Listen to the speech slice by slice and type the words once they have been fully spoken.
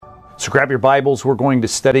So grab your Bibles. We're going to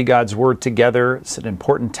study God's Word together. It's an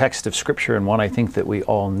important text of Scripture and one I think that we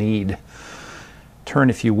all need. Turn,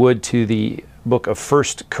 if you would, to the book of 1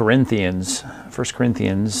 Corinthians. 1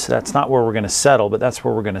 Corinthians, that's not where we're going to settle, but that's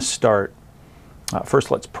where we're going to start. First,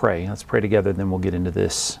 let's pray. Let's pray together, then we'll get into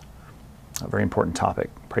this very important topic.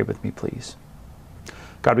 Pray with me, please.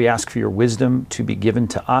 God, we ask for your wisdom to be given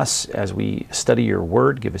to us as we study your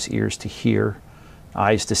Word. Give us ears to hear,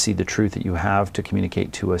 eyes to see the truth that you have to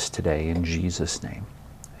communicate to us today. In Jesus' name,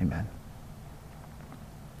 amen.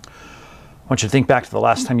 I want you to think back to the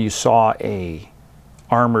last time you saw a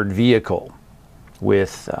armored vehicle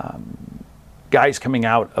with guys coming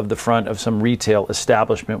out of the front of some retail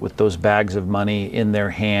establishment with those bags of money in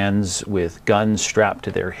their hands, with guns strapped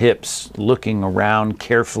to their hips, looking around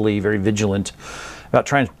carefully, very vigilant about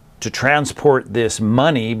trying to transport this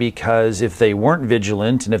money, because if they weren't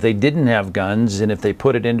vigilant and if they didn't have guns and if they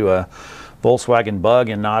put it into a Volkswagen Bug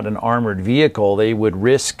and not an armored vehicle, they would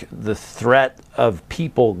risk the threat of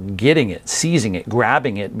people getting it, seizing it,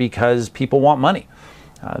 grabbing it, because people want money.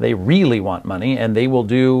 They really want money, and they will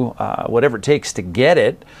do whatever it takes to get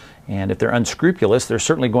it. And if they're unscrupulous, they're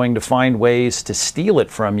certainly going to find ways to steal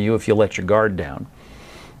it from you if you let your guard down.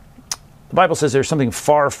 The Bible says there's something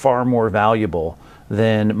far, far more valuable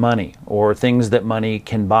than money or things that money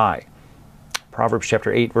can buy. Proverbs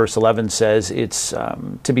chapter 8 verse 11 says it's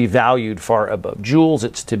to be valued far above jewels.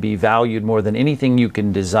 It's to be valued more than anything you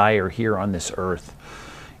can desire here on this earth.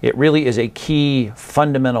 It really is a key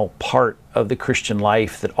fundamental part of the Christian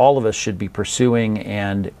life that all of us should be pursuing,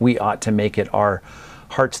 and we ought to make it our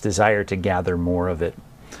heart's desire to gather more of it.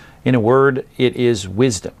 In a word, it is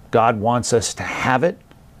wisdom. God wants us to have it.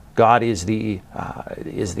 God is the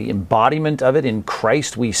embodiment of it. In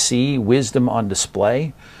Christ we see wisdom on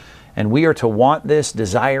display, and we are to want this,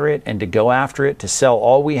 desire it, and to go after it, to sell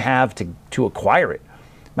all we have to acquire it.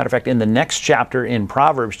 Matter of fact, in the next chapter, in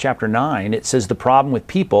Proverbs chapter 9, it says the problem with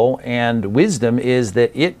people and wisdom is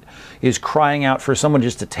that it is crying out for someone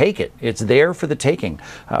just to take it. It's there for the taking.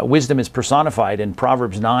 Wisdom is personified in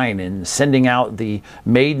Proverbs 9 in sending out the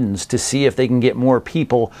maidens to see if they can get more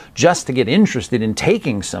people just to get interested in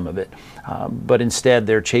taking some of it. But instead,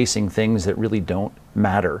 they're chasing things that really don't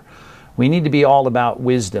matter. We need to be all about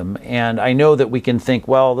wisdom. And I know that we can think,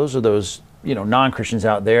 well, those are those non-Christians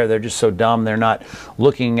out there. They're just so dumb. They're not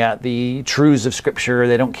looking at the truths of Scripture.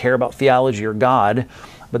 They don't care about theology or God.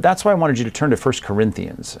 But that's why I wanted you to turn to 1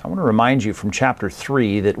 Corinthians. I want to remind you from chapter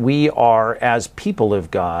 3 that we are, as people of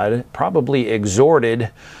God, probably exhorted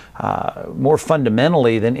more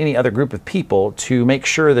fundamentally than any other group of people to make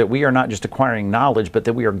sure that we are not just acquiring knowledge, but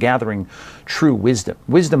that we are gathering true wisdom.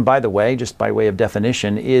 Wisdom, by the way, just by way of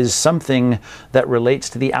definition, is something that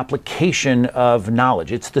relates to the application of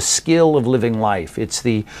knowledge. It's the skill of living life. It's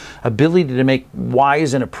the ability to make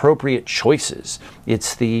wise and appropriate choices.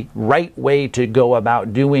 It's the right way to go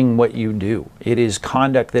about doing what you do. It is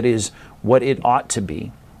conduct that is what it ought to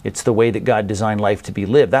be. It's the way that God designed life to be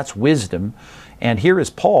lived. That's wisdom. And here is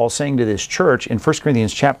Paul saying to this church in 1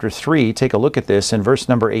 Corinthians chapter 3, take a look at this in verse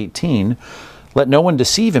number 18, "Let no one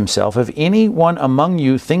deceive himself. If anyone among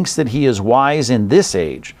you thinks that he is wise in this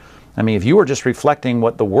age," I mean, if you are just reflecting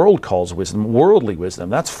what the world calls wisdom, worldly wisdom,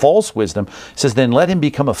 that's false wisdom, it says, "Then let him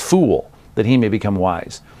become a fool, that he may become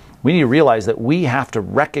wise." We need to realize that we have to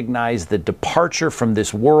recognize the departure from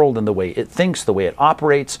this world and the way it thinks, the way it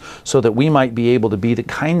operates, so that we might be able to be the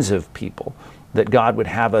kinds of people that God would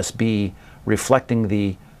have us be, reflecting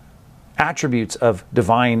the attributes of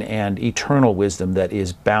divine and eternal wisdom that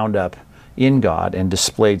is bound up in God and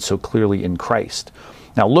displayed so clearly in Christ.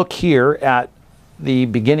 Now look here at the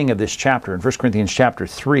beginning of this chapter, in 1 Corinthians chapter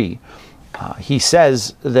 3. He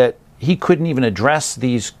says that he couldn't even address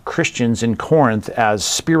these Christians in Corinth as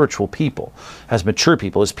spiritual people, as mature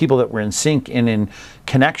people, as people that were in sync and in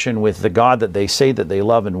connection with the God that they say that they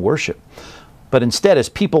love and worship. But instead as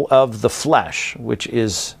people of the flesh, which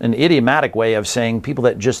is an idiomatic way of saying people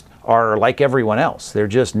that just are like everyone else. They're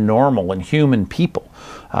just normal and human people.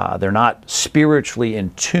 They're not spiritually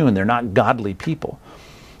in tune. They're not godly people.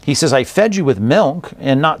 He says, "I fed you with milk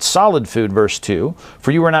and not solid food," verse 2,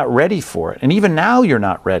 "for you were not ready for it. And even now you're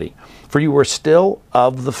not ready, for you were still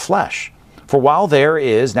of the flesh. For while there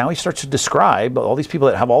is," now he starts to describe all these people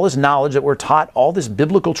that have all this knowledge, that were taught all this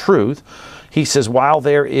biblical truth. He says, "While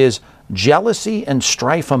there is jealousy and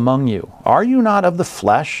strife among you, are you not of the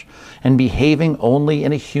flesh and behaving only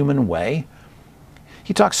in a human way?"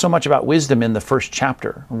 He talks so much about wisdom in the first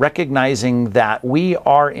chapter, recognizing that we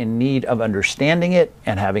are in need of understanding it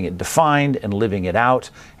and having it defined and living it out.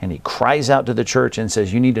 And he cries out to the church and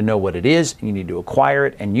says, you need to know what it is, you need to acquire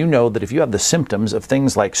it, and you know that if you have the symptoms of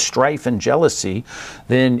things like strife and jealousy,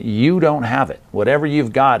 then you don't have it. Whatever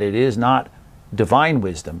you've got, it is not divine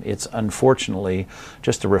wisdom. It's unfortunately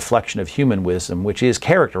just a reflection of human wisdom, which is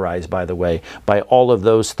characterized, by the way, by all of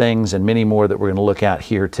those things and many more that we're going to look at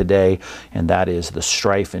here today, and that is the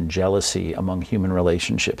strife and jealousy among human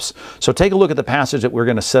relationships. So take a look at the passage that we're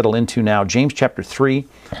going to settle into now, James chapter 3.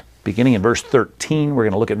 Beginning in verse 13, we're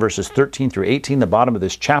going to look at verses 13 through 18, the bottom of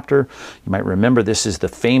this chapter. You might remember this is the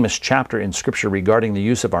famous chapter in Scripture regarding the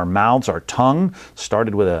use of our mouths, our tongue.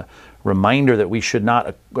 Started with a reminder that we should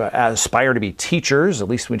not aspire to be teachers. At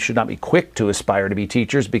least we should not be quick to aspire to be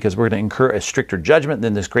teachers, because we're going to incur a stricter judgment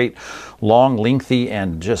than this great, long, lengthy,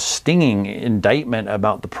 and just stinging indictment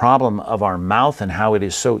about the problem of our mouth and how it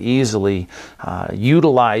is so easily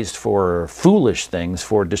utilized for foolish things,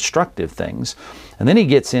 for destructive things. And then he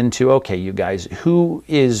gets into, okay, you guys, who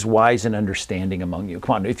is wise and understanding among you?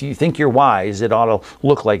 Come on, if you think you're wise, it ought to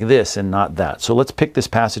look like this and not that. So let's pick this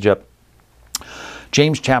passage up.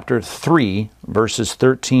 James chapter 3, verses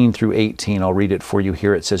 13 through 18. I'll read it for you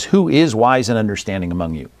here. It says, who is wise and understanding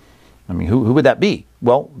among you? I mean, who would that be?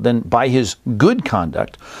 Well, then by his good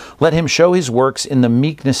conduct, let him show his works in the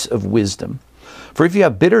meekness of wisdom. For if you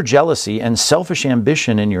have bitter jealousy and selfish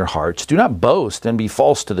ambition in your hearts, do not boast and be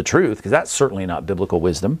false to the truth, because that's certainly not biblical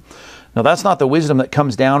wisdom. Now, that's not the wisdom that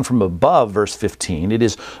comes down from above, verse 15. It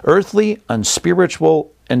is earthly,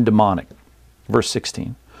 unspiritual, and demonic. Verse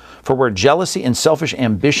 16. For where jealousy and selfish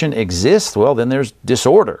ambition exist, well, then there's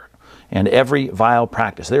disorder and every vile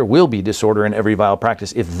practice. There will be disorder and every vile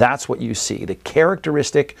practice if that's what you see. The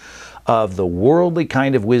characteristic of the worldly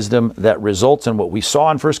kind of wisdom that results in what we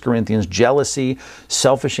saw in 1 Corinthians, jealousy,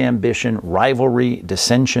 selfish ambition, rivalry,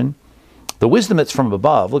 dissension. The wisdom that's from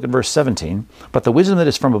above, look at verse 17, but the wisdom that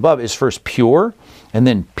is from above is first pure, and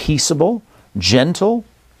then peaceable, gentle,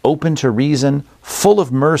 open to reason, full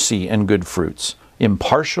of mercy and good fruits,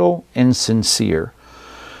 impartial and sincere.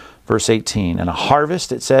 Verse 18, and a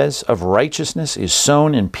harvest, it says, of righteousness is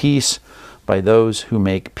sown in peace by those who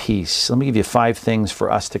make peace. Let me give you 5 things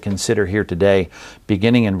for us to consider here today,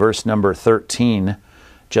 beginning in verse number 13,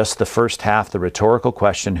 just the first half, the rhetorical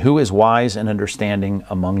question, who is wise and understanding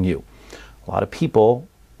among you? A lot of people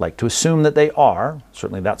like to assume that they are.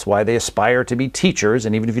 Certainly that's why they aspire to be teachers.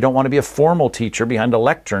 And even if you don't want to be a formal teacher behind a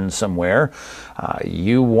lectern somewhere,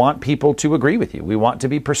 you want people to agree with you. We want to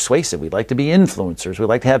be persuasive. We'd like to be influencers. We'd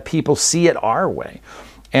like to have people see it our way.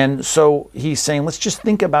 And so he's saying, let's just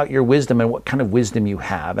think about your wisdom and what kind of wisdom you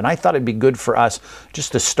have. And I thought it'd be good for us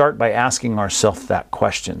just to start by asking ourselves that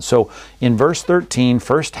question. So in verse 13,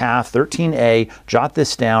 first half, 13a, jot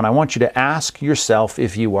this down. I want you to ask yourself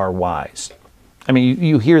if you are wise. I mean,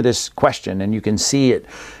 you hear this question and you can see it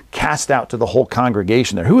cast out to the whole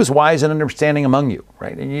congregation there. Who is wise and understanding among you,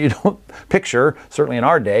 right? And you don't picture, certainly in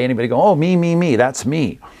our day, anybody go, oh, me, that's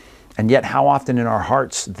me. And yet how often in our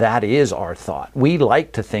hearts that is our thought. We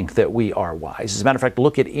like to think that we are wise. As a matter of fact,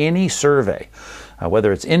 look at any survey,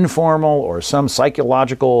 whether it's informal or some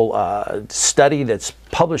psychological study that's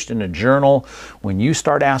published in a journal. When you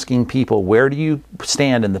start asking people, where do you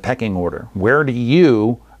stand in the pecking order? Where do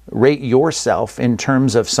you rate yourself in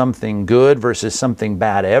terms of something good versus something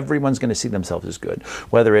bad? Everyone's going to see themselves as good.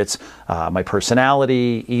 Whether it's my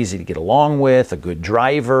personality, easy to get along with, a good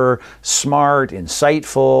driver, smart,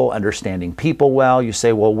 insightful, understanding people well. You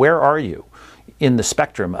say, well, where are you in the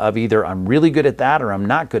spectrum of either I'm really good at that or I'm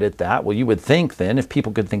not good at that? Well, you would think then, if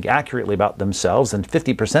people could think accurately about themselves, then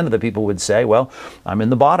 50% of the people would say, well, I'm in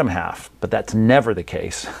the bottom half. But that's never the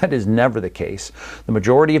case. That is never the case. The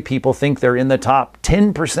majority of people think they're in the top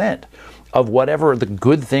 10% of whatever the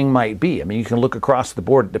good thing might be. I mean, you can look across the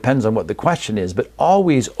board. It depends on what the question is, but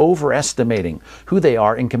always overestimating who they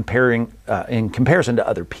are in comparison to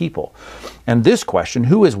other people. And this question,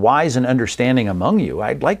 who is wise and understanding among you?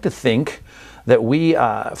 I'd like to think that we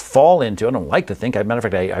fall into, I don't like to think, as a matter of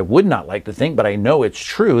fact, I would not like to think, but I know it's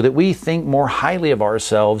true, that we think more highly of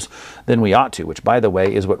ourselves than we ought to, which, by the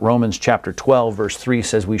way, is what Romans chapter 12, verse 3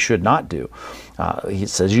 says we should not do. He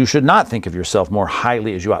says you should not think of yourself more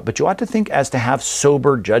highly as you ought, but you ought to think as to have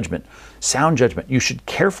sober judgment, sound judgment. You should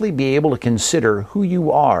carefully be able to consider who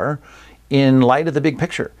you are in light of the big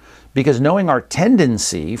picture. Because knowing our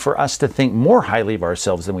tendency for us to think more highly of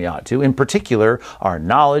ourselves than we ought to, in particular, our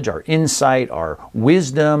knowledge, our insight, our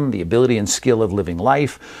wisdom, the ability and skill of living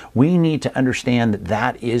life, we need to understand that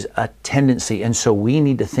that is a tendency. And so we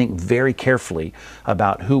need to think very carefully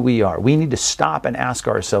about who we are. We need to stop and ask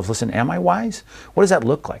ourselves, listen, am I wise? What does that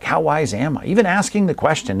look like? How wise am I? Even asking the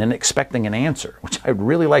question and expecting an answer, which I'd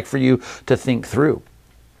really like for you to think through.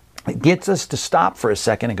 It gets us to stop for a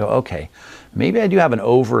second and go, okay, maybe I do have an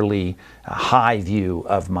overly high view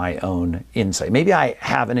of my own insight. Maybe I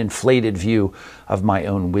have an inflated view of my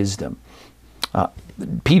own wisdom.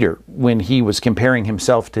 Peter, when he was comparing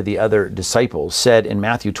himself to the other disciples, said in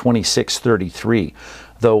Matthew 26:33,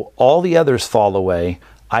 though all the others fall away,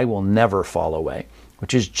 I will never fall away.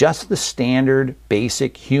 Which is just the standard,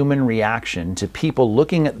 basic human reaction to people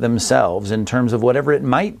looking at themselves in terms of whatever it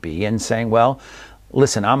might be and saying, well,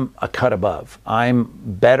 listen, I'm a cut above. I'm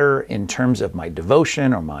better in terms of my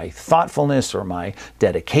devotion or my thoughtfulness or my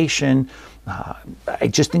dedication. I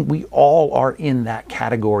just think we all are in that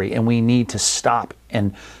category, and we need to stop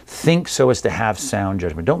and think so as to have sound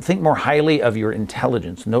judgment. Don't think more highly of your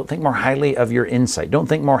intelligence. Don't think more highly of your insight. Don't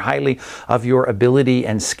think more highly of your ability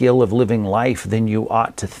and skill of living life than you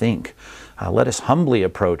ought to think. Let us humbly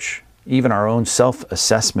approach even our own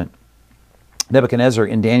self-assessment. Nebuchadnezzar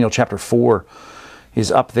in Daniel chapter 4 is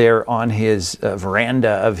up there on his veranda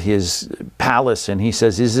of his palace, and he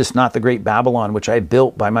says, is this not the great Babylon which I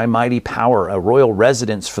built by my mighty power, a royal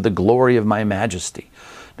residence for the glory of my majesty?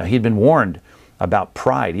 Now, he'd been warned about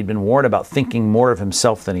pride. He'd been warned about thinking more of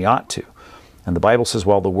himself than he ought to. And the Bible says,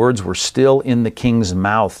 while the words were still in the king's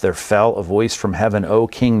mouth, there fell a voice from heaven, O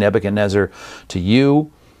King Nebuchadnezzar, to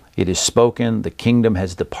you it is spoken, the kingdom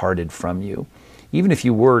has departed from you. Even if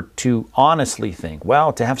you were to honestly think,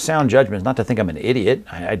 well, to have sound judgment is not to think I'm an idiot.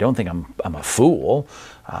 I don't think I'm a fool.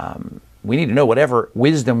 We need to know whatever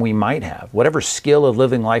wisdom we might have, whatever skill of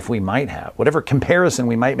living life we might have, whatever comparison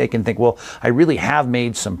we might make and think, well, I really have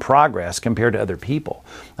made some progress compared to other people.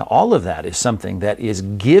 Now, all of that is something that is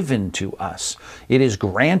given to us. It is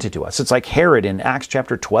granted to us. It's like Herod in Acts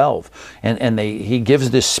chapter 12, and he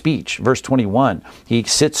gives this speech, verse 21. He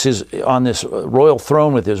sits on this royal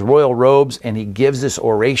throne with his royal robes, and he gives this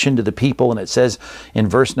oration to the people, and it says in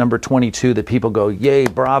verse number 22, the people go, yay,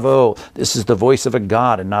 bravo, this is the voice of a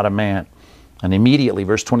God and not a man. And immediately,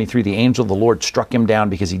 verse 23, the angel of the Lord struck him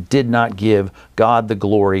down because he did not give God the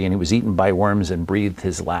glory, and he was eaten by worms and breathed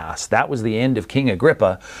his last. That was the end of King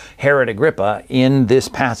Agrippa, Herod Agrippa, in this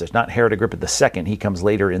passage. Not Herod Agrippa II. He comes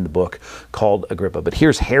later in the book called Agrippa. But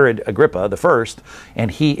here's Herod Agrippa the first,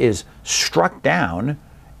 and he is struck down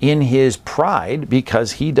in his pride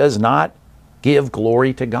because he does not give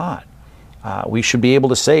glory to God. We should be able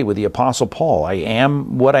to say with the Apostle Paul, I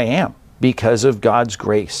am what I am because of God's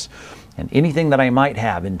grace. And anything that I might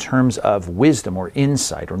have in terms of wisdom or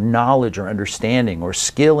insight or knowledge or understanding or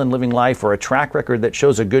skill in living life or a track record that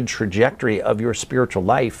shows a good trajectory of your spiritual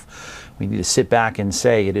life, we need to sit back and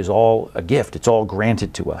say it is all a gift. It's all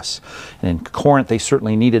granted to us. And in Corinth, they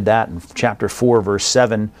certainly needed that. In chapter 4, verse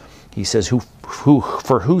 7, he says,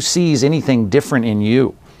 for who sees anything different in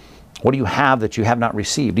you? What do you have that you have not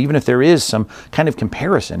received? Even if there is some kind of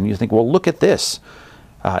comparison, you think, well, look at this.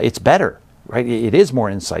 It's better. Right? It is more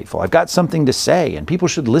insightful. I've got something to say, and people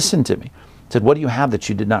should listen to me. He said, what do you have that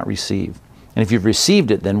you did not receive? And if you've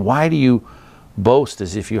received it, then why do you boast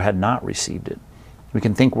as if you had not received it? We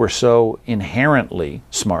can think we're so inherently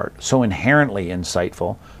smart, so inherently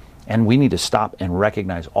insightful, and we need to stop and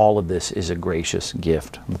recognize all of this is a gracious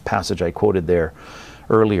gift. The passage I quoted there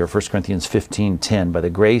earlier, 1 Corinthians 15:10, by the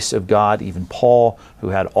grace of God, even Paul, who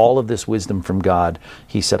had all of this wisdom from God,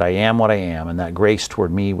 he said, I am what I am, and that grace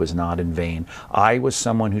toward me was not in vain. I was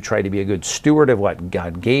someone who tried to be a good steward of what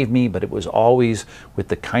God gave me, but it was always with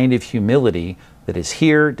the kind of humility that is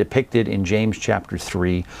here depicted in James chapter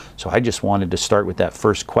 3. So I just wanted to start with that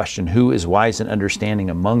first question, who is wise and understanding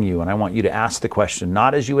among you? And I want you to ask the question,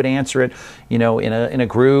 not as you would answer it, in a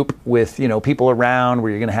group with, people around where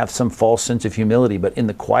you're going to have some false sense of humility, but in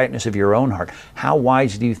the quietness of your own heart. How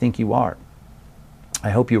wise do you think you are? I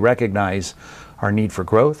hope you recognize our need for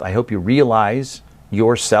growth. I hope you realize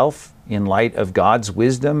yourself in light of God's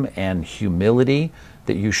wisdom and humility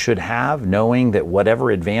that you should have, knowing that whatever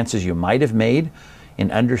advances you might have made in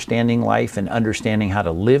understanding life and understanding how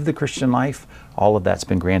to live the Christian life, all of that's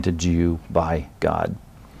been granted to you by God.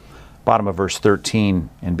 Bottom of verse 13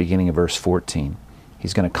 and beginning of verse 14.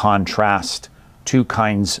 He's going to contrast two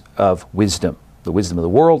kinds of wisdom, the wisdom of the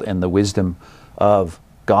world and the wisdom of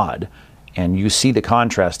God. And you see the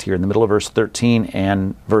contrast here in the middle of verse 13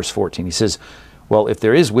 and verse 14. He says, well, if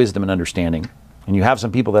there is wisdom and understanding, and you have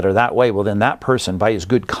some people that are that way, well, then that person, by his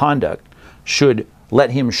good conduct, should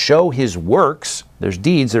let him show his works. There's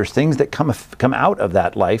deeds, there's things that come out of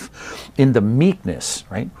that life in the meekness,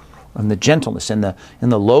 right? And the gentleness, and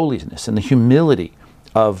the lowliness, and the humility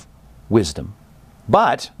of wisdom.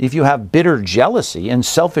 But if you have bitter jealousy and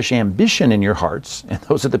selfish ambition in your hearts, and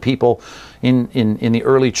those are the people in the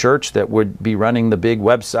early church that would be running the big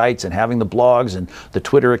websites and having the blogs and the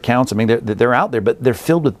Twitter accounts, I mean, they're out there, but they're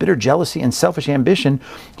filled with bitter jealousy and selfish ambition.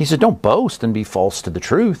 He says, don't boast and be false to the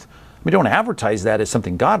truth. I mean, don't advertise that as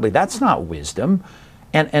something godly. That's not wisdom.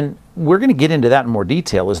 And we're going to get into that in more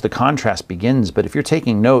detail as the contrast begins. But if you're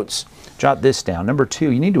taking notes, jot this down. Number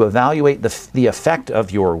 2, you need to evaluate the effect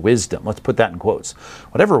of your wisdom. Let's put that in quotes.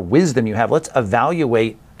 Whatever wisdom you have, let's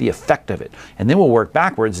evaluate the effect of it. And then we'll work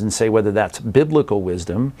backwards and say whether that's biblical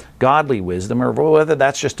wisdom, godly wisdom, or whether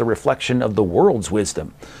that's just a reflection of the world's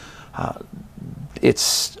wisdom.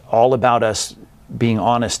 It's all about us being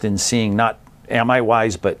honest and seeing not am I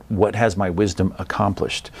wise, but what has my wisdom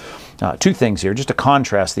accomplished? 2 things here, just to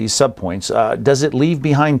contrast these subpoints. Does it leave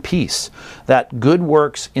behind peace? That good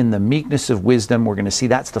works in the meekness of wisdom, we're going to see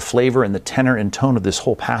that's the flavor and the tenor and tone of this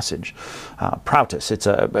whole passage. Prautos, it's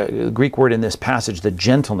a Greek word in this passage, the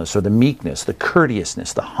gentleness or the meekness, the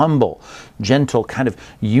courteousness, the humble, gentle, kind of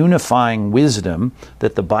unifying wisdom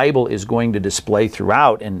that the Bible is going to display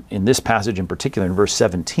throughout. And in this passage in particular, in verse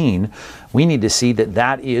 17, we need to see that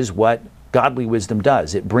that is what godly wisdom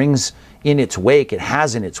does. It brings in its wake, it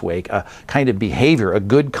has in its wake a kind of behavior, a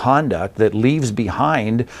good conduct that leaves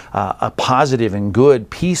behind a positive and good,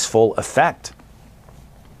 peaceful effect.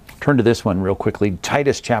 Turn to this one real quickly.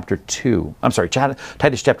 Titus chapter 3,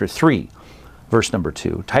 verse number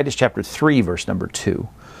 2. Titus chapter 3, verse number 2.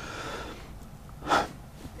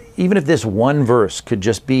 Even if this one verse could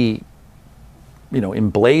just be,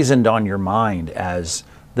 emblazoned on your mind as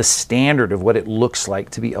the standard of what it looks like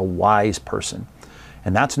to be a wise person.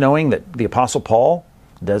 And that's knowing that the Apostle Paul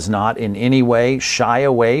does not in any way shy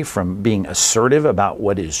away from being assertive about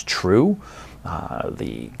what is true.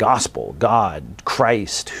 The gospel, God,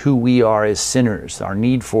 Christ, who we are as sinners, our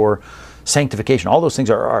need for sanctification, all those things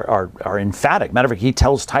are emphatic. Matter of fact, he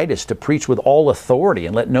tells Titus to preach with all authority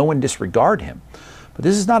and let no one disregard him. But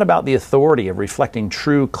this is not about the authority of reflecting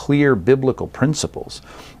true, clear biblical principles.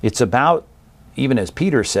 It's about, even as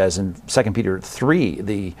Peter says in 2 Peter 3,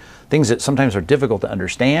 the things that sometimes are difficult to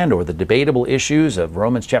understand, or the debatable issues of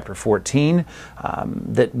Romans chapter 14,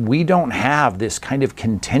 that we don't have this kind of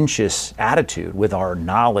contentious attitude with our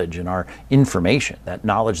knowledge and our information, that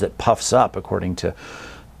knowledge that puffs up according to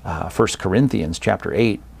 1 Corinthians chapter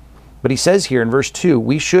 8. But he says here in verse 2,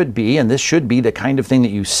 we should be, and this should be the kind of thing that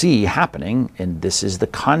you see happening, and this is the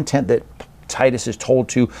content that Titus is told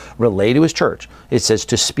to relay to his church. It says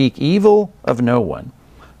to speak evil of no one,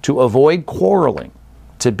 to avoid quarreling,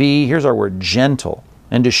 to be, here's our word, gentle,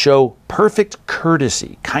 and to show perfect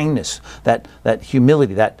courtesy, kindness, that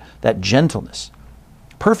humility, that gentleness,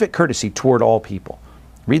 perfect courtesy toward all people.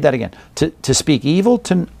 Read that again. To speak evil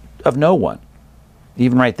of no one.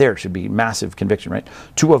 Even right there should be massive conviction, right?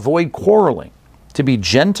 To avoid quarreling, to be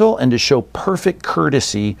gentle, and to show perfect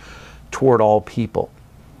courtesy toward all people.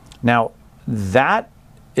 Now, that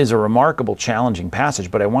is a remarkable, challenging passage,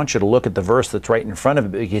 but I want you to look at the verse that's right in front of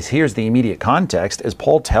it, because here's the immediate context. As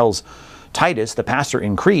Paul tells Titus, the pastor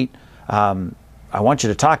in Crete, I want you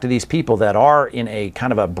to talk to these people that are in a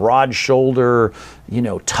kind of a broad shoulder,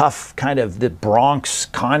 tough kind of the Bronx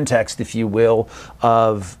context, if you will,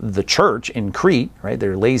 of the church in Crete, right?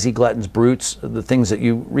 They're lazy, gluttons, brutes, the things that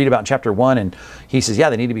you read about in chapter 1. And he says, yeah,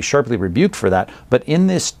 they need to be sharply rebuked for that. But in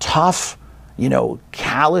this tough,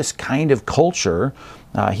 callous kind of culture,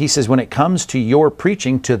 he says, when it comes to your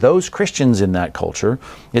preaching to those Christians in that culture,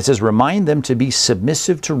 it says, remind them to be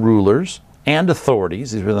submissive to rulers and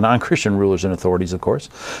authorities. These are the non-Christian rulers and authorities, of course.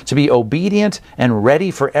 To be obedient and ready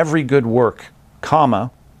for every good work, comma,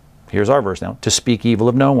 here's our verse now, to speak evil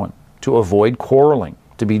of no one, to avoid quarreling,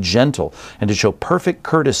 to be gentle, and to show perfect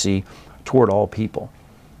courtesy toward all people.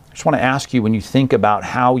 I just want to ask you, when you think about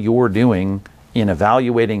how you're doing in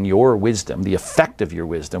evaluating your wisdom, the effect of your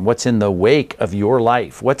wisdom, what's in the wake of your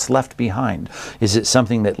life, what's left behind? Is it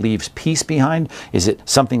something that leaves peace behind? Is it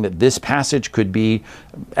something that this passage could be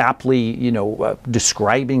aptly,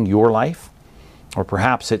 describing your life? Or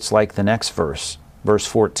perhaps it's like the next verse, verse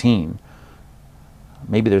 14.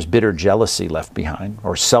 Maybe there's bitter jealousy left behind,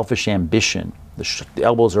 or selfish ambition. The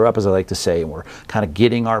elbows are up, as I like to say, and we're kind of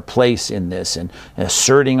getting our place in this and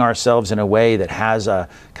asserting ourselves in a way that has a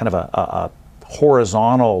kind of a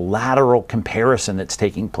horizontal, lateral comparison that's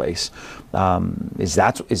taking place. Is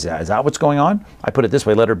that what's going on? I put it this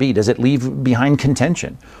way, letter B. Does it leave behind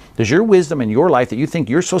contention? Does your wisdom in your life that you think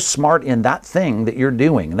you're so smart in that thing that you're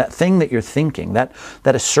doing, that thing that you're thinking, that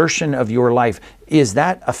assertion of your life, is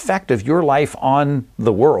that effect of your life on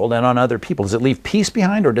the world and on other people? Does it leave peace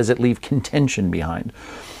behind, or does it leave contention behind?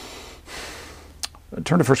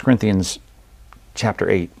 Turn to 1 Corinthians chapter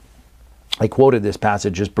 8. I quoted this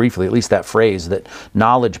passage just briefly, at least that phrase, that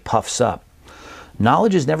knowledge puffs up.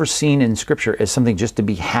 Knowledge is never seen in Scripture as something just to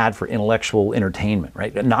be had for intellectual entertainment,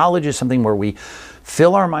 right? Knowledge is something where we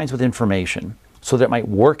fill our minds with information so that it might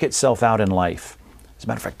work itself out in life. As a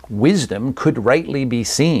matter of fact, wisdom could rightly be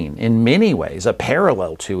seen in many ways, a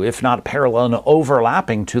parallel to, if not a parallel, and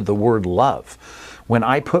overlapping to the word love. When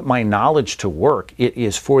I put my knowledge to work, it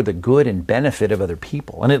is for the good and benefit of other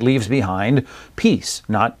people, and it leaves behind peace,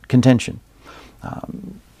 not contention.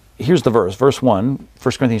 Here's the verse, verse 1, 1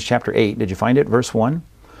 Corinthians chapter 8. Did you find it? Verse 1.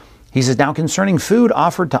 He says, now concerning food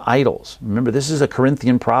offered to idols. Remember, this is a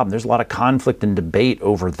Corinthian problem. There's a lot of conflict and debate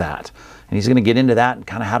over that. And he's going to get into that and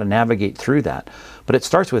kind of how to navigate through that. But it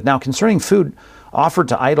starts with, now concerning food offered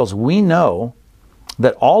to idols, we know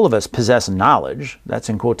that all of us possess knowledge. That's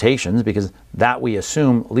in quotations because that we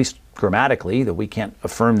assume, at least grammatically, that we can't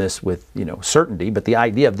affirm this with certainty, but the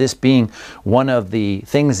idea of this being one of the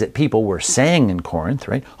things that people were saying in Corinth,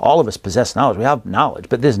 right? All of us possess knowledge. We have knowledge,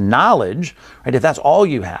 but this knowledge, right, if that's all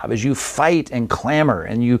you have, is you fight and clamor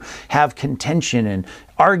and you have contention and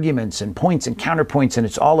arguments and points and counterpoints, and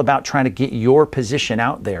it's all about trying to get your position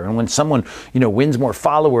out there. And when someone, wins more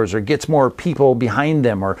followers or gets more people behind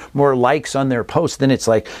them or more likes on their post, then it's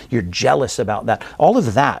like you're jealous about that. All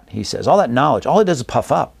of that, he says, all that knowledge, all it does is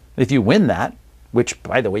puff up. If you win that, which,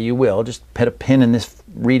 by the way, you will, just put a pin in this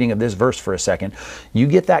reading of this verse for a second, you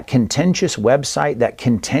get that contentious website, that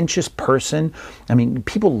contentious person. I mean,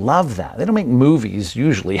 people love that. They don't make movies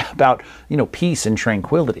usually about, peace and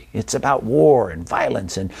tranquility. It's about war and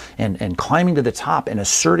violence and climbing to the top and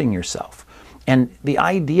asserting yourself. And the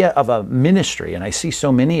idea of a ministry, and I see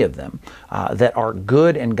so many of them that are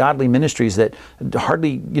good and godly ministries that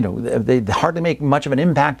hardly, they hardly make much of an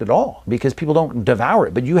impact at all because people don't devour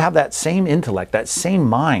it. But you have that same intellect, that same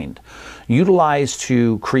mind utilized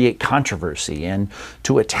to create controversy and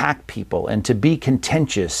to attack people and to be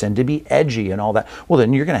contentious and to be edgy and all that. Well,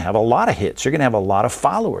 then you're going to have a lot of hits. You're going to have a lot of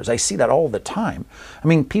followers. I see that all the time. I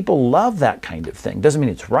mean, people love that kind of thing. Doesn't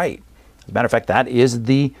mean it's right. As a matter of fact, that is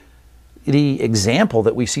the example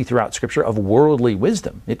that we see throughout Scripture of worldly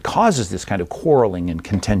wisdom. It causes this kind of quarreling and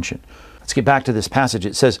contention. Let's get back to this passage.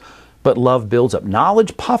 It says, but love builds up.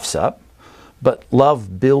 Knowledge puffs up, but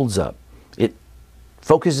love builds up. It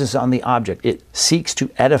focuses on the object. It seeks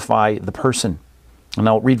to edify the person. And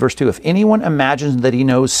I'll read verse 2. If anyone imagines that he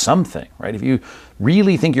knows something, right? If you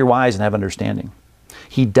really think you're wise and have understanding,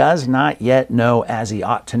 he does not yet know as he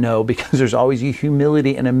ought to know, because there's always a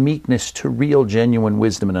humility and a meekness to real, genuine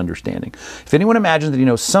wisdom and understanding. If anyone imagines that he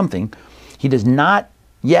knows something, he does not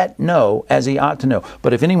yet know as he ought to know.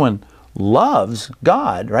 But if anyone loves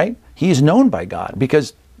God, right, he is known by God,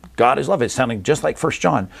 because God is love. It's sounding just like 1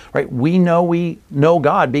 John, right? We know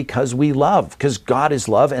God because we love, because God is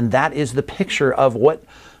love, and that is the picture of what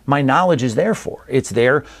my knowledge is there for. It's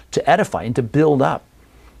there to edify and to build up.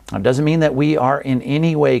 It doesn't mean that we are in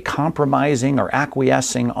any way compromising or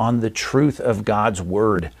acquiescing on the truth of God's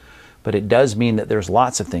Word. But it does mean that there's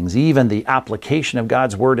lots of things, even the application of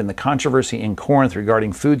God's Word in the controversy in Corinth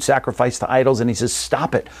regarding food sacrificed to idols. And he says,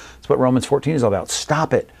 stop it. That's what Romans 14 is all about.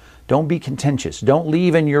 Stop it. Don't be contentious. Don't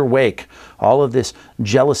leave in your wake all of this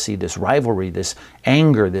jealousy, this rivalry, this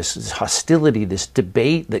anger, this hostility, this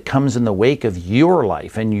debate that comes in the wake of your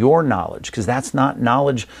life and your knowledge, because that's not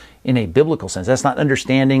knowledge in a biblical sense. That's not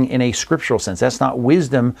understanding in a scriptural sense. That's not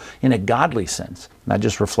wisdom in a godly sense. That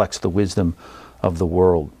just reflects the wisdom of the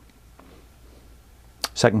world.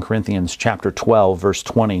 2 Corinthians chapter 12, verse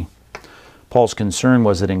 20. Paul's concern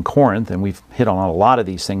was that in Corinth, and we've hit on a lot of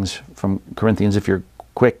these things from Corinthians. If you're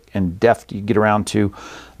quick and deft, you get around to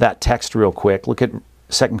that text real quick. Look at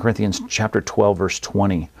 2 Corinthians chapter 12, verse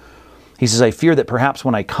 20. He says, I fear that perhaps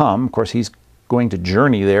when I come, of course he's going to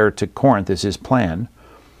journey there to Corinth is his plan.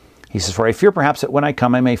 He says, for I fear perhaps that when I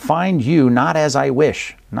come, I may find you not as I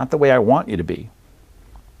wish, not the way I want you to be.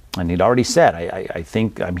 And he'd already said, I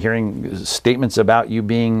think I'm hearing statements about you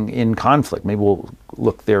being in conflict. Maybe we'll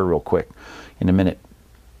look there real quick in a minute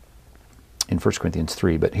in 1 Corinthians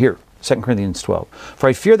 3. But here, 2 Corinthians 12. For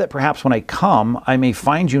I fear that perhaps when I come, I may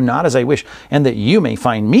find you not as I wish, and that you may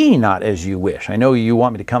find me not as you wish. I know you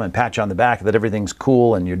want me to come and pat you on the back, that everything's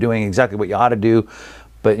cool and you're doing exactly what you ought to do.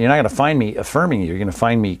 But you're not going to find me affirming you. You're going to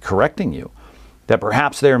find me correcting you. that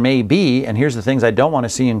perhaps there may be, and here's the things I don't want to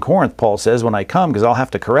see in Corinth, Paul says, when I come, because I'll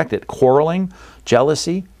have to correct it: quarreling,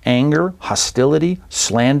 jealousy, anger, hostility,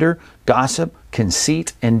 slander, gossip,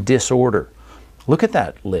 conceit, and disorder. Look at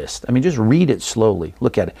that list. I mean, just read it slowly.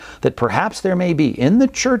 Look at it. That perhaps there may be in the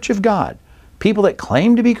church of God people that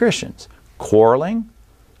claim to be Christians, quarreling,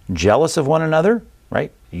 jealous of one another,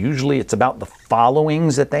 right? Usually it's about the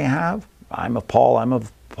followings that they have. I'm of Paul, I'm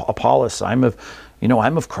of Apollos, I'm of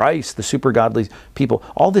Christ, the super godly people.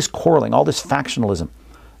 All this quarreling, all this factionalism,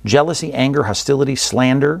 jealousy, anger, hostility,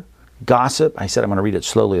 slander, gossip. I said I'm going to read it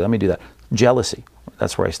slowly. Let me do that. Jealousy.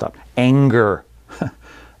 That's where I stopped. Anger.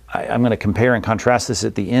 I'm going to compare and contrast this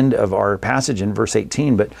at the end of our passage in verse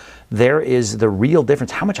 18, but there is the real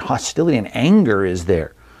difference. How much hostility and anger is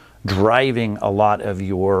there driving a lot of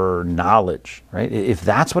your knowledge, right? If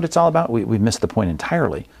that's what it's all about, we've missed the point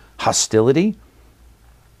entirely. Hostility,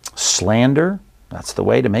 slander, that's the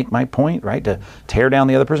way to make my point, right? To tear down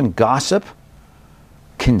the other person. Gossip,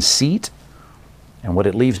 conceit, and what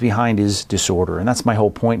it leaves behind is disorder. And that's my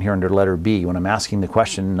whole point here under letter B when I'm asking the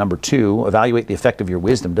question, number 2, evaluate the effect of your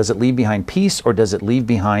wisdom. Does it leave behind peace or does it leave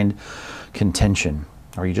behind contention?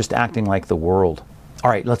 Or are you just acting like the world?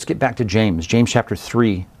 All right, let's get back to James. James chapter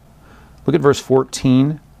 3. Look at verse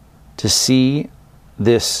 14 to see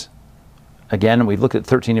this. Again, we've looked at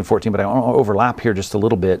 13 and 14, but I want to overlap here just a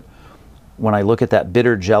little bit. When I look at that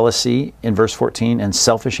bitter jealousy in verse 14 and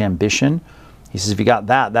selfish ambition, he says, if you got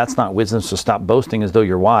that, that's not wisdom, so stop boasting as though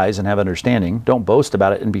you're wise and have understanding. Don't boast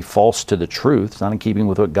about it and be false to the truth. It's not in keeping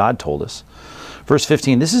with what God told us. Verse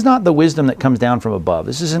 15, this is not the wisdom that comes down from above.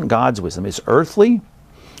 This isn't God's wisdom. It's earthly,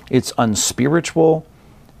 it's unspiritual,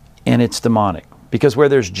 and it's demonic. Because where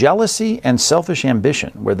there's jealousy and selfish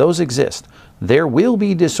ambition, where those exist, there will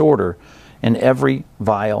be disorder in every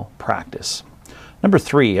vile practice. Number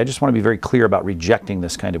 3, I just want to be very clear about rejecting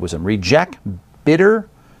this kind of wisdom. Reject bitter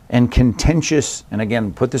and contentious, and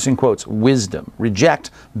again, put this in quotes, wisdom.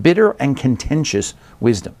 Reject bitter and contentious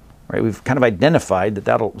wisdom. Right? We've kind of identified that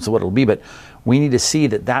that's what it'll be, but we need to see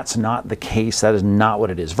that that's not the case. That is not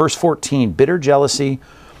what it is. Verse 14, bitter jealousy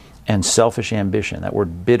and selfish ambition. That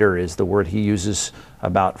word bitter is the word he uses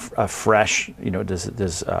about a fresh,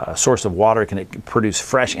 does a source of water, can it produce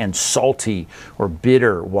fresh and salty or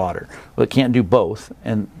bitter water? Well, it can't do both.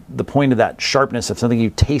 And the point of that sharpness of something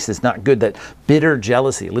you taste is not good, that bitter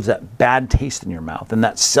jealousy, it leaves that bad taste in your mouth. And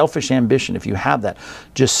that selfish ambition, if you have that,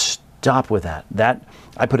 just stop with that. That,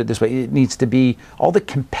 I put it this way, it needs to be, all the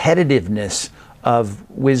competitiveness of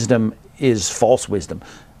wisdom is false wisdom.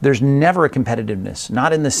 There's never a competitiveness,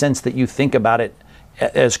 not in the sense that you think about it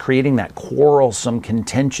as creating that quarrelsome,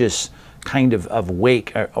 contentious kind of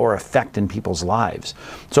wake or effect in people's lives.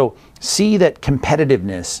 So see that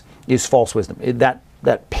competitiveness is false wisdom.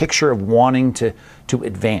 That picture of wanting to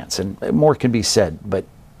advance, and more can be said, but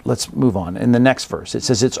let's move on. In the next verse, it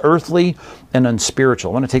says it's earthly and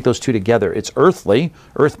unspiritual. I want to take those two together. It's earthly,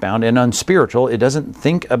 earthbound, and unspiritual. It doesn't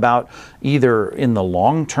think about either in the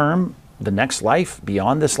long term, the next life,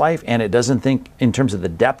 beyond this life, and it doesn't think in terms of the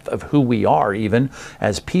depth of who we are even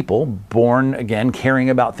as people, born again,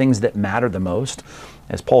 caring about things that matter the most.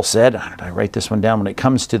 As Paul said, I write this one down, when it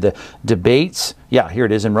comes to the debates, here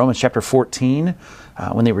it is in Romans chapter 14,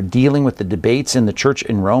 when they were dealing with the debates in the church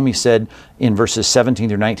in Rome, he said in verses 17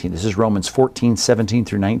 through 19, this is Romans 14, 17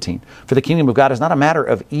 through 19, for the kingdom of God is not a matter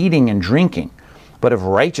of eating and drinking, but of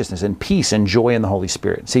righteousness and peace and joy in the Holy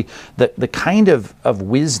Spirit. See, the kind of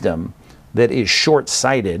wisdom that is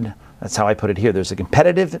short-sighted, that's how I put it here. There's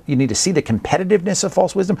you need to see the competitiveness of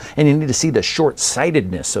false wisdom, and you need to see the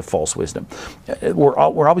short-sightedness of false wisdom. We're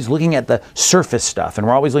always looking at the surface stuff, and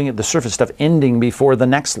we're always looking at the surface stuff ending before the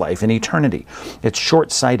next life in eternity. It's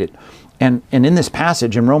short-sighted. And in this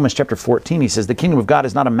passage in Romans chapter 14, he says the kingdom of God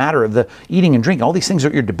is not a matter of the eating and drinking, all these things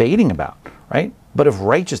that you're debating about, right? But of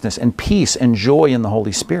righteousness and peace and joy in the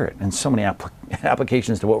Holy Spirit. And so many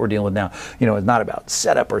applications to what we're dealing with now. It's not about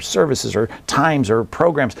setup or services or times or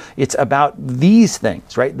programs. It's about these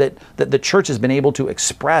things, right? That the church has been able to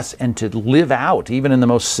express and to live out, even in the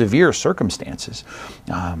most severe circumstances.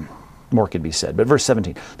 More could be said. But verse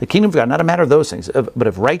 17, the kingdom of God, not a matter of those things, but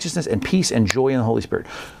of righteousness and peace and joy in the Holy Spirit.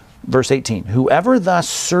 Verse 18, whoever thus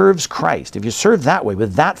serves Christ, if you serve that way,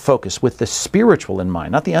 with that focus, with the spiritual in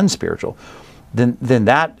mind, not the unspiritual, then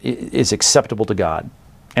that is acceptable to God.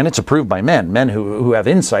 And it's approved by men who have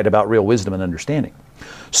insight about real wisdom and understanding.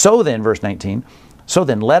 So then, verse 19, so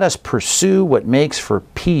then let us pursue what makes for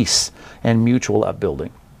peace and mutual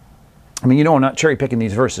upbuilding. I mean, I'm not cherry picking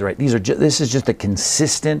these verses, right? This is just a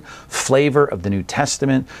consistent flavor of the New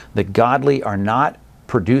Testament. The godly are not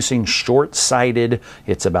producing short-sighted.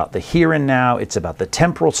 It's about the here and now. It's about the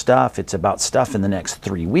temporal stuff. It's about stuff in the next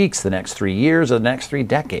 3 weeks, the next 3 years, or the next 3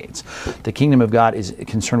 decades. The kingdom of God is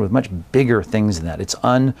concerned with much bigger things than that. It's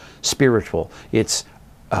unspiritual. It's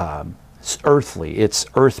earthly. It's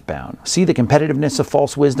earthbound. See the competitiveness of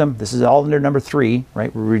false wisdom? This is all under number 3,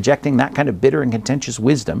 right? We're rejecting that kind of bitter and contentious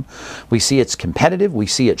wisdom. We see it's competitive. We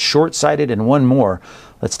see it's short-sighted. And one more,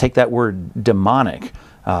 let's take that word demonic.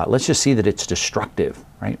 Let's just see that it's destructive,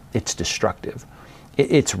 right? It's destructive.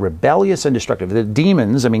 It's rebellious and destructive. The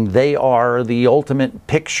demons, I mean, they are the ultimate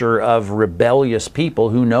picture of rebellious people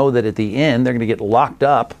who know that at the end they're going to get locked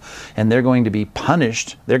up and they're going to be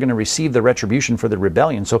punished. They're going to receive the retribution for the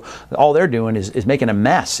rebellion. So all they're doing is making a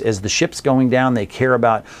mess. As the ship's going down, they care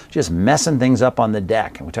about just messing things up on the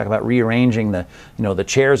deck. And we talk about rearranging the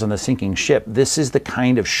chairs on the sinking ship. This is the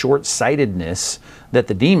kind of short-sightedness that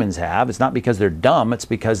the demons have. It's not because they're dumb, it's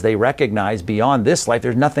because they recognize beyond this life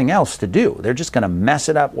there's nothing else to do. They're just going to mess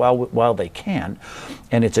it up while they can.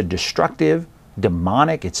 And it's a destructive,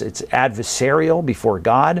 demonic, it's adversarial before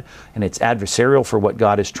God, and it's adversarial for what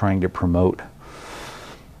God is trying to promote.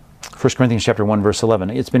 1 Corinthians chapter 1, verse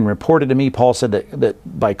 11. It's been reported to me, Paul said,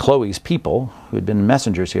 that by Chloe's people, who had been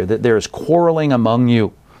messengers here, that there is quarreling among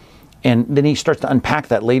you. And then he starts to unpack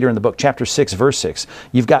that later in the book, chapter 6, verse 6.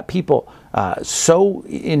 You've got people so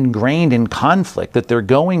ingrained in conflict that they're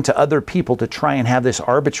going to other people to try and have this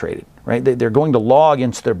arbitrated, right? They're going to law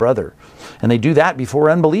against their brother. And they do that before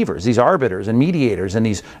unbelievers, these arbiters and mediators and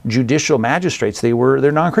these judicial magistrates.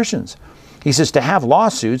 They're non-Christians. He says to have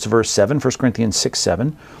lawsuits, verse 7, 1 Corinthians 6,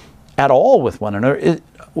 7, at all with one another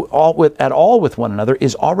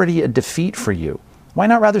is already a defeat for you. Why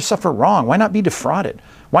not rather suffer wrong? Why not be defrauded?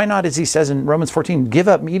 Why not, as he says in Romans 14, give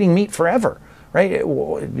up eating meat forever, right?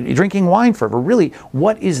 Drinking wine forever. Really,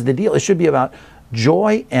 what is the deal? It should be about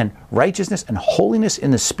joy and righteousness and holiness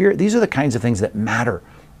in the Spirit. These are the kinds of things that matter.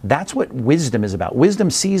 That's what wisdom is about. Wisdom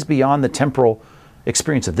sees beyond the temporal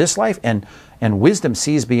experience of this life, and wisdom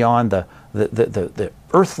sees beyond the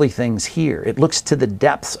earthly things here. It looks to the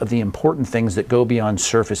depths of the important things that go beyond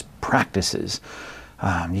surface practices.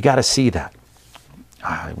 You got to see that.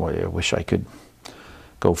 I wish I could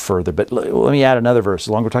go further, but let me add another verse. As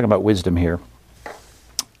long as we're talking about wisdom here,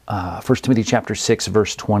 1 Timothy chapter 6,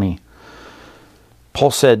 verse 20.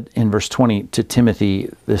 Paul said in verse 20 to Timothy,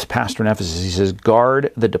 this pastor in Ephesus, he says,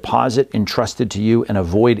 guard the deposit entrusted to you and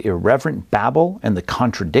avoid irreverent babble and the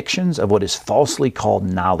contradictions of what is falsely called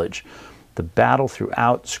knowledge. The battle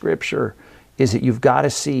throughout Scripture is that you've got to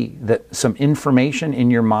see that some information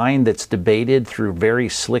in your mind that's debated through very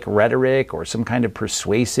slick rhetoric or some kind of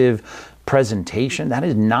persuasive presentation, that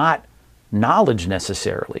is not knowledge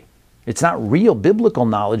necessarily. It's not real biblical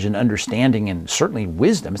knowledge and understanding, and certainly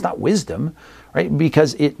wisdom. It's not wisdom, right?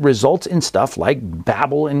 Because it results in stuff like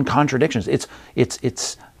babble and contradictions.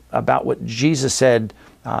 It's about what Jesus said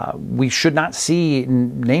we should not see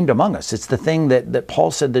named among us. It's the thing that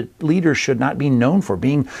Paul said that leaders should not be known for,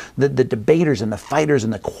 being the debaters and the fighters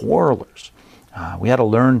and the quarrelers. We had to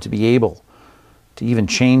learn to be able to even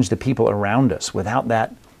change the people around us without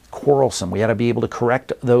that quarrelsome. We had to be able to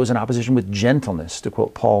correct those in opposition with gentleness, to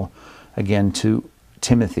quote Paul again to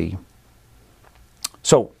Timothy.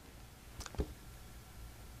 So,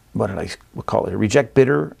 what did I call it? Reject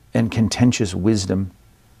bitter and contentious wisdom.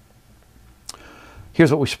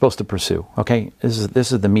 Here's what we're supposed to pursue, okay?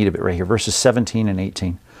 This is the meat of it right here, verses 17 and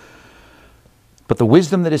 18. But the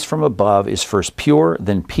wisdom that is from above is first pure,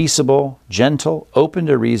 then peaceable, gentle, open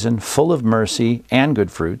to reason, full of mercy and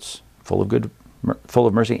good fruits, full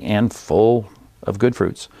of mercy and full of good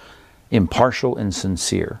fruits, impartial and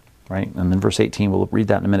sincere, right? And then verse 18, we'll read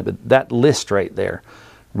that in a minute, but that list right there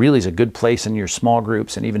really is a good place in your small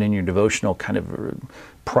groups and even in your devotional kind of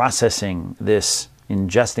processing this,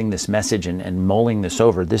 ingesting this message and mulling this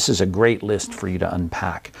over. This is a great list for you to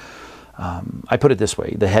unpack. I put it this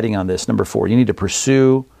way, the heading on this, number 4, you need to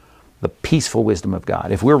pursue the peaceful wisdom of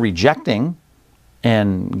God. If we're rejecting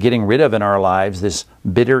and getting rid of in our lives this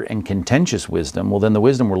bitter and contentious wisdom, well, then the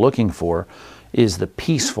wisdom we're looking for is the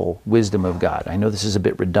peaceful wisdom of God. I know this is a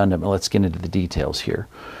bit redundant, but let's get into the details here.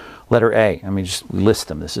 Letter A, I mean, just list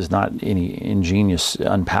them. This is not any ingenious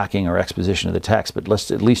unpacking or exposition of the text, but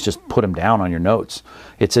let's at least just put them down on your notes.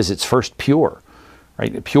 It says it's first pure,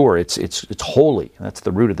 right? Pure, it's holy. That's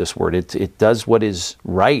the root of this word. It does what is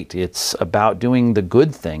right. It's about doing the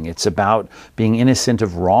good thing. It's about being innocent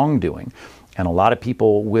of wrongdoing. And a lot of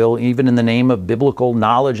people will, even in the name of biblical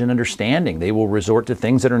knowledge and understanding, they will resort to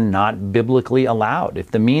things that are not biblically allowed.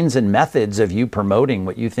 If the means and methods of you promoting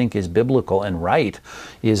what you think is biblical and right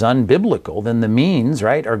is unbiblical, then the means,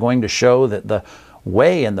 right, are going to show that the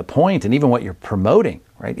way and the point and even what you're promoting,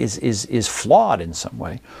 right, is flawed in some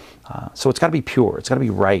way. So it's got to be pure. It's got to be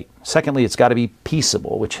right. Secondly, it's got to be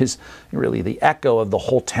peaceable, which is really the echo of the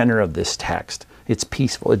whole tenor of this text. It's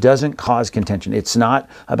peaceful. It doesn't cause contention. It's not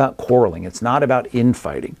about quarreling. It's not about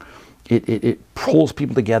infighting. It pulls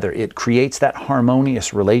people together. It creates that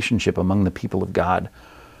harmonious relationship among the people of God.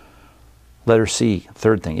 Letter C,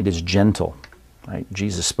 third thing, it is gentle. Right?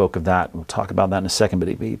 Jesus spoke of that. We'll talk about that in a second.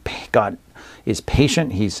 But God is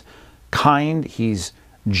patient. He's kind. He's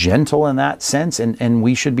gentle in that sense. And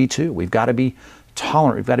we should be too. We've got to be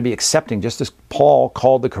tolerant. We've got to be accepting, just as Paul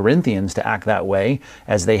called the Corinthians to act that way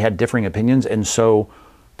as they had differing opinions. And so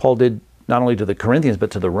Paul did not only to the Corinthians, but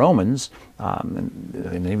to the Romans,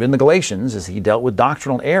 and even the Galatians, as he dealt with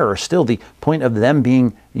doctrinal error. Still, the point of them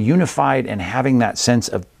being unified and having that sense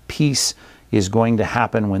of peace is going to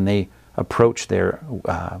happen when they approach their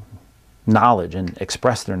knowledge and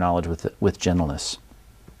express their knowledge with gentleness.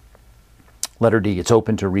 Letter D, it's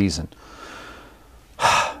open to reason.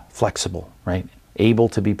 Flexible, right? Able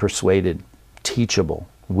to be persuaded, teachable,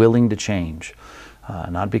 willing to change.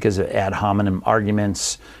 Not because of ad hominem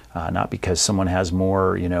arguments, not because someone has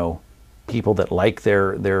more, people that like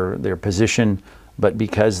their position, but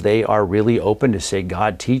because they are really open to say,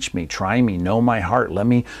 God, teach me, try me, know my heart, let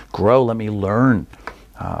me grow, let me learn,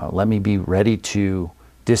 let me be ready to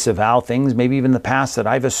disavow things, maybe even the past that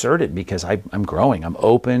I've asserted, because I'm growing. I'm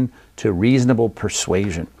open to reasonable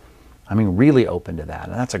persuasion. I mean, really open to that.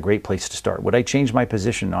 And that's a great place to start. Would I change my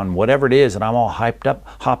position on whatever it is that I'm all hopped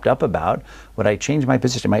up about? Would I change my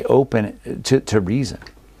position? Am I open to reason?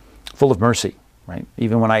 Full of mercy, right?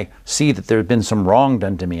 Even when I see that there's been some wrong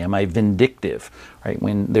done to me, am I vindictive, right?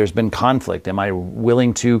 When there's been conflict, am I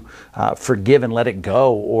willing to forgive and let it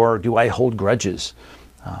go, or do I hold grudges?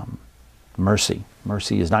 Mercy.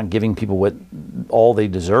 Mercy is not giving people all they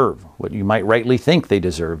deserve, what you might rightly think they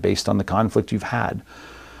deserve based on the conflict you've had.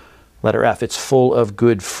 Letter F, it's full of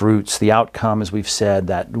good fruits. The outcome, as we've said,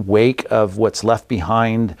 that wake of what's left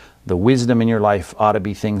behind, the wisdom in your life ought to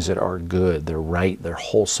be things that are good, they're right, they're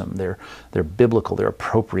wholesome, they're biblical, they're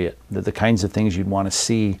appropriate. They're the kinds of things you'd want to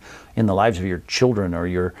see in the lives of your children or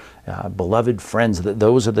your beloved friends.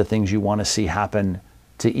 Those are the things you want to see happen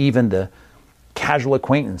to even the casual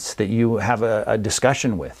acquaintance that you have a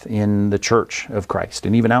discussion with in the church of Christ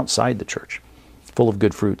and even outside the church. Full of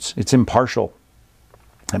good fruits. It's impartial.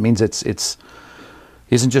 That means it's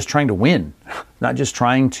isn't just trying to win, not just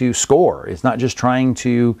trying to score. It's not just trying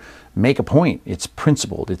to make a point. It's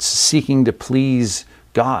principled. It's seeking to please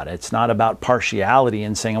God. It's not about partiality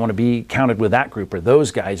and saying I want to be counted with that group or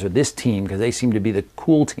those guys or this team because they seem to be the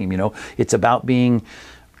cool team. It's about being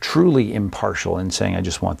truly impartial and saying I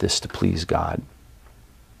just want this to please God.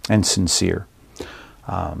 And sincere.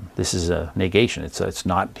 This is a negation. It's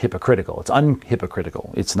not hypocritical. It's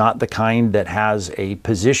unhypocritical. It's not the kind that has a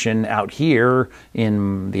position out here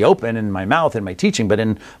in the open, in my mouth, in my teaching, but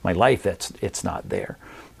in my life, it's not there.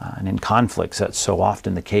 And in conflicts, that's so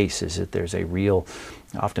often the case, is that there's a real,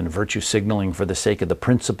 often virtue signaling for the sake of the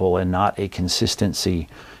principle and not a consistency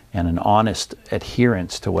and an honest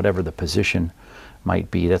adherence to whatever the position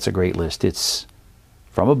might be. That's a great list. It's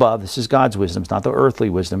from above. This is God's wisdom. It's not the earthly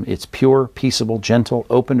wisdom. It's pure, peaceable, gentle,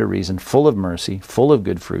 open to reason, full of mercy, full of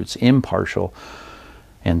good fruits, impartial,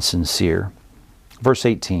 and sincere. Verse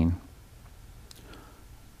 18.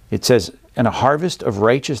 It says, and a harvest of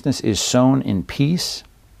righteousness is sown in peace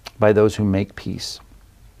by those who make peace.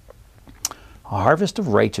 A harvest of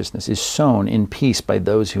righteousness is sown in peace by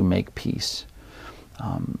those who make peace.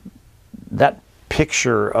 That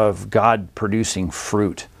picture of God producing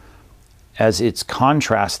fruit, as it's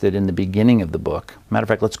contrasted in the beginning of the book. Matter of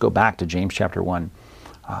fact, let's go back to James chapter 1.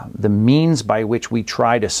 The means by which we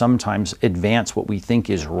try to sometimes advance what we think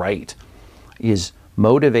is right is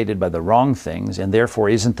motivated by the wrong things, and therefore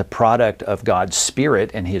isn't the product of God's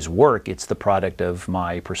Spirit and His work. It's the product of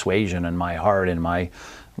my persuasion and my heart and my,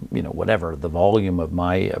 whatever, the volume of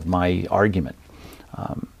my argument.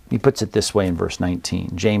 He puts it this way in verse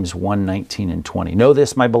 19, James 1, 19 and 20. Know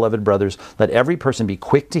this, my beloved brothers, let every person be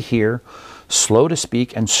quick to hear, slow to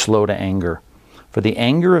speak, and slow to anger. For the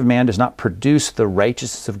anger of man does not produce the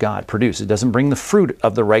righteousness of God. It doesn't bring the fruit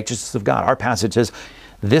of the righteousness of God. Our passage says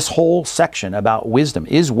this whole section about wisdom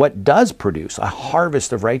is what does produce a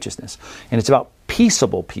harvest of righteousness. And it's about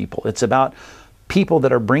peaceable people. It's about people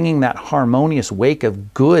that are bringing that harmonious wake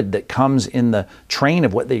of good that comes in the train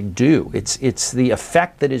of what they do. It's the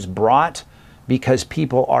effect that is brought because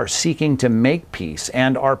people are seeking to make peace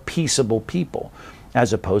and are peaceable people,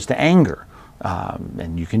 as opposed to anger,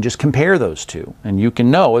 And you can just compare those two. And you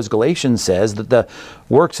can know, as Galatians says, that the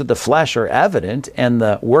works of the flesh are evident, and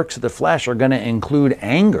the works of the flesh are going to include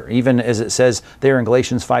anger, even as it says there in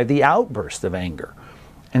Galatians 5, the outburst of anger.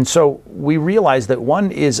 And so we realize that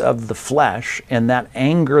one is of the flesh, and that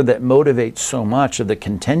anger that motivates so much of the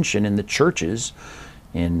contention in the churches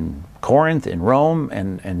in Corinth, in Rome,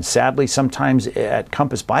 and sadly sometimes at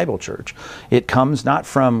Compass Bible Church. It comes not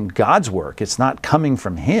from God's work. It's not coming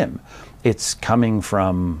from Him. It's coming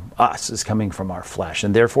from us. It's coming from our flesh.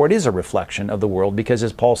 And therefore it is a reflection of the world, because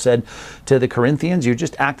as Paul said to the Corinthians, you're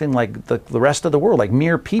just acting like the rest of the world, like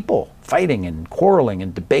mere people, fighting and quarreling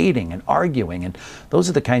and debating and arguing. And those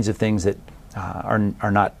are the kinds of things that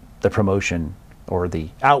are not the promotion or the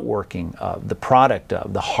outworking of, the product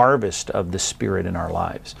of, the harvest of the Spirit in our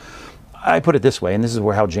lives. I put it this way, and this is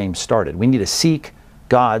how James started. We need to seek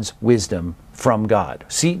God's wisdom from God.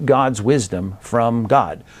 Seek God's wisdom from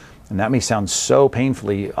God. And that may sound so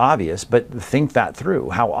painfully obvious, but think that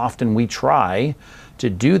through. How often we try to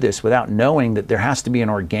do this without knowing that there has to be an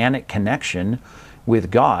organic connection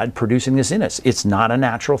with God producing this in us. It's not a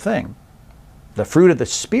natural thing. The fruit of the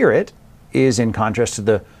Spirit is in contrast to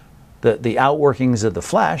the outworkings of the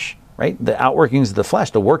flesh, right? The outworkings of the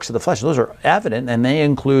flesh, the works of the flesh, those are evident, and they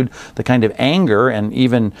include the kind of anger and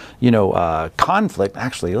even, conflict.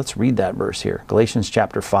 Actually, let's read that verse here. Galatians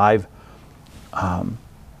chapter 5.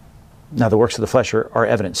 Now the works of the flesh are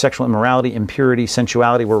evident. Sexual immorality, impurity,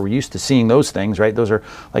 sensuality, where we're used to seeing those things, right? Those are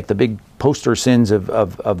like the big poster sins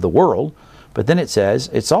of the world. But then it says,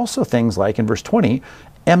 it's also things like, in verse 20,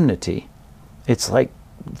 enmity. It's like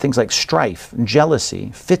things like strife,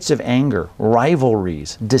 jealousy, fits of anger,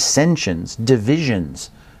 rivalries, dissensions,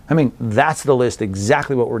 divisions. I mean, that's the list,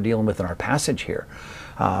 exactly what we're dealing with in our passage here.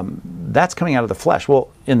 That's coming out of the flesh.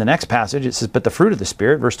 Well, in the next passage, it says, but the fruit of the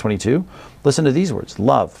Spirit, verse 22, listen to these words: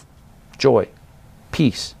 love, joy,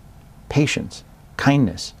 peace, patience,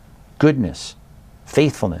 kindness, goodness,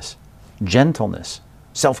 faithfulness, gentleness,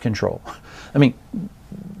 self-control. I mean,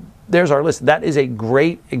 there's our list. That is a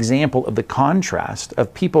great example of the contrast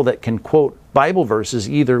of people that can quote Bible verses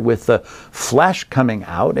either with the flesh coming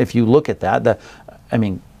out. If you look at that,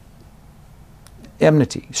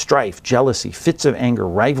 enmity, strife, jealousy, fits of anger,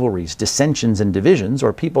 rivalries, dissensions, and divisions,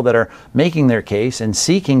 or people that are making their case and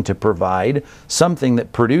seeking to provide something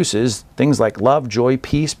that produces things like love, joy,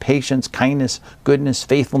 peace, patience, kindness, goodness,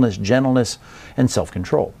 faithfulness, gentleness, and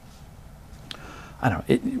self-control. I don't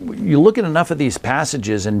know. You look at enough of these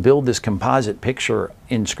passages and build this composite picture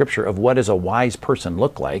in Scripture of what does a wise person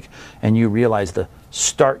look like, and you realize the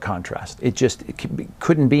stark contrast. It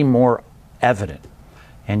couldn't be more evident.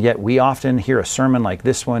 And yet we often hear a sermon like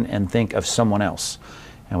this one and think of someone else.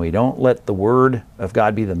 And we don't let the Word of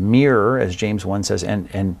God be the mirror, as James 1 says,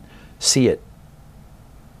 and see it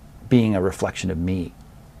being a reflection of me.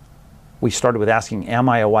 We started with asking, am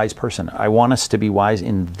I a wise person? I want us to be wise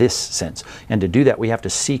in this sense. And to do that, we have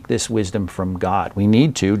to seek this wisdom from God. We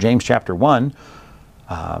need to, James chapter 1,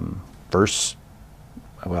 let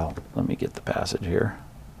me get the passage here.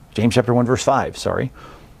 James chapter 1, verse 5, sorry.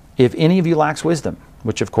 If any of you lacks wisdom,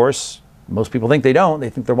 which of course most people think they don't, they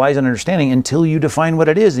think they're wise in understanding until you define what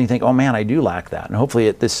it is, and you think, oh man, I do lack that. And hopefully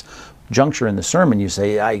at this juncture in the sermon you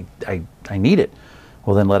say, I need it.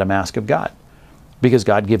 Well, then let him ask of God, because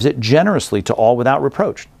God gives it generously to all without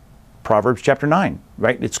reproach. Proverbs chapter 9,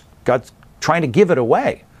 right? It's God's trying to give it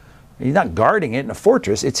away. He's not guarding it in a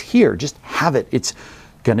fortress. It's here. Just have it. It's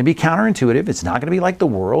going to be counterintuitive. It's not going to be like the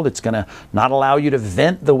world. It's going to not allow you to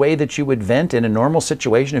vent the way that you would vent in a normal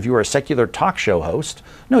situation if you were a secular talk show host.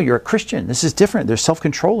 No, you're a Christian. This is different. There's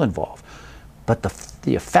self-control involved. But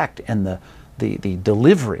the effect and the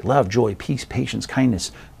delivery, love, joy, peace, patience,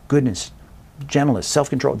 kindness, goodness, gentleness,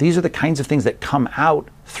 self-control, these are the kinds of things that come out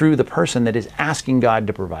through the person that is asking God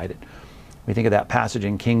to provide it. We think of that passage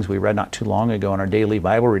in Kings we read not too long ago in our daily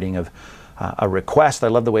Bible reading of a request. I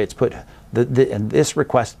love the way it's put. And this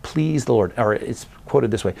request pleased the Lord, or it's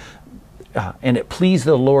quoted this way, and it pleased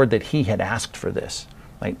the Lord that he had asked for this.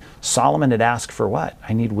 Like Solomon had asked for what?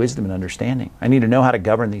 I need wisdom and understanding. I need to know how to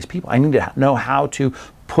govern these people. I need to know how to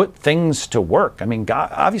put things to work. I mean,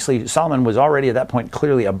 God, obviously Solomon was already at that point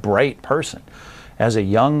clearly a bright person as a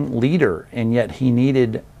young leader, and yet he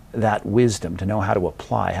needed that wisdom to know how to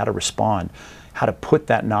apply, how to respond, how to put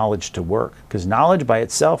that knowledge to work. Because knowledge by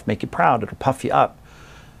itself make you proud, it'll puff you up.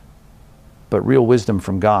 But real wisdom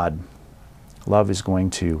from God, love is going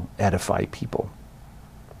to edify people.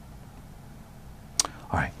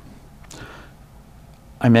 All right.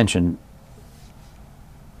 I mentioned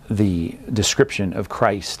the description of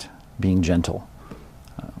Christ being gentle.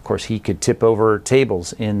 Of course, he could tip over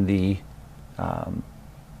tables in the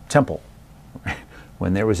temple.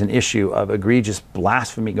 when there was an issue of egregious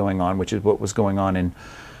blasphemy going on, which is what was going on in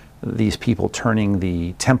these people turning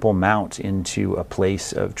the Temple Mount into a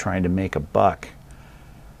place of trying to make a buck.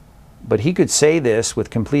 But he could say this with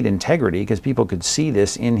complete integrity because people could see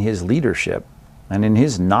this in his leadership and in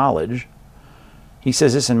his knowledge. He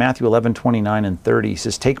says this in Matthew 11:29 and 30. He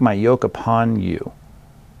says, "Take my yoke upon you.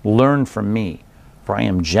 Learn from me, for I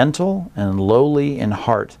am gentle and lowly in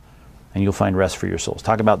heart, and you'll find rest for your souls."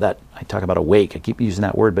 Talk about that. I talk about a wake. I keep using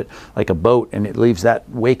that word, but like a boat, and it leaves that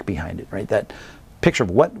wake behind it, right? That picture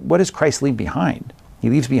of what does Christ leave behind? He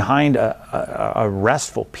leaves behind a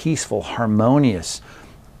restful, peaceful, harmonious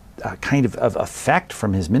kind of effect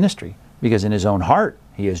from his ministry, because in his own heart,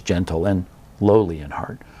 he is gentle and lowly in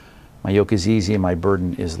heart. My yoke is easy and my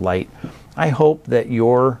burden is light. I hope that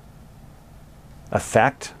your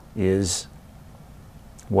effect is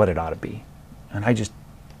what it ought to be. And I just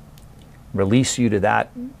release you to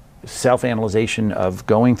that self-analyzation of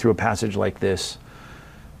going through a passage like this,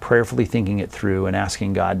 prayerfully thinking it through and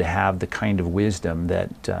asking God to have the kind of wisdom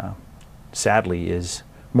that sadly is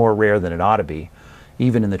more rare than it ought to be,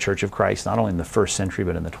 even in the Church of Christ, not only in the first century,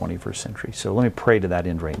 but in the 21st century. So let me pray to that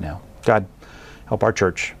end right now. God, help our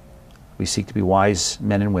church. We seek to be wise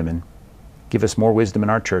men and women. Give us more wisdom in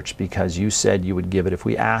our church, because you said you would give it if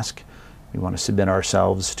we ask. We want to submit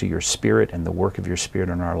ourselves to your Spirit and the work of your Spirit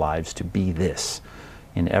in our lives to be this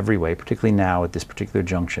in every way, particularly now at this particular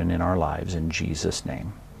junction in our lives. In Jesus'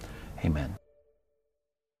 name, amen.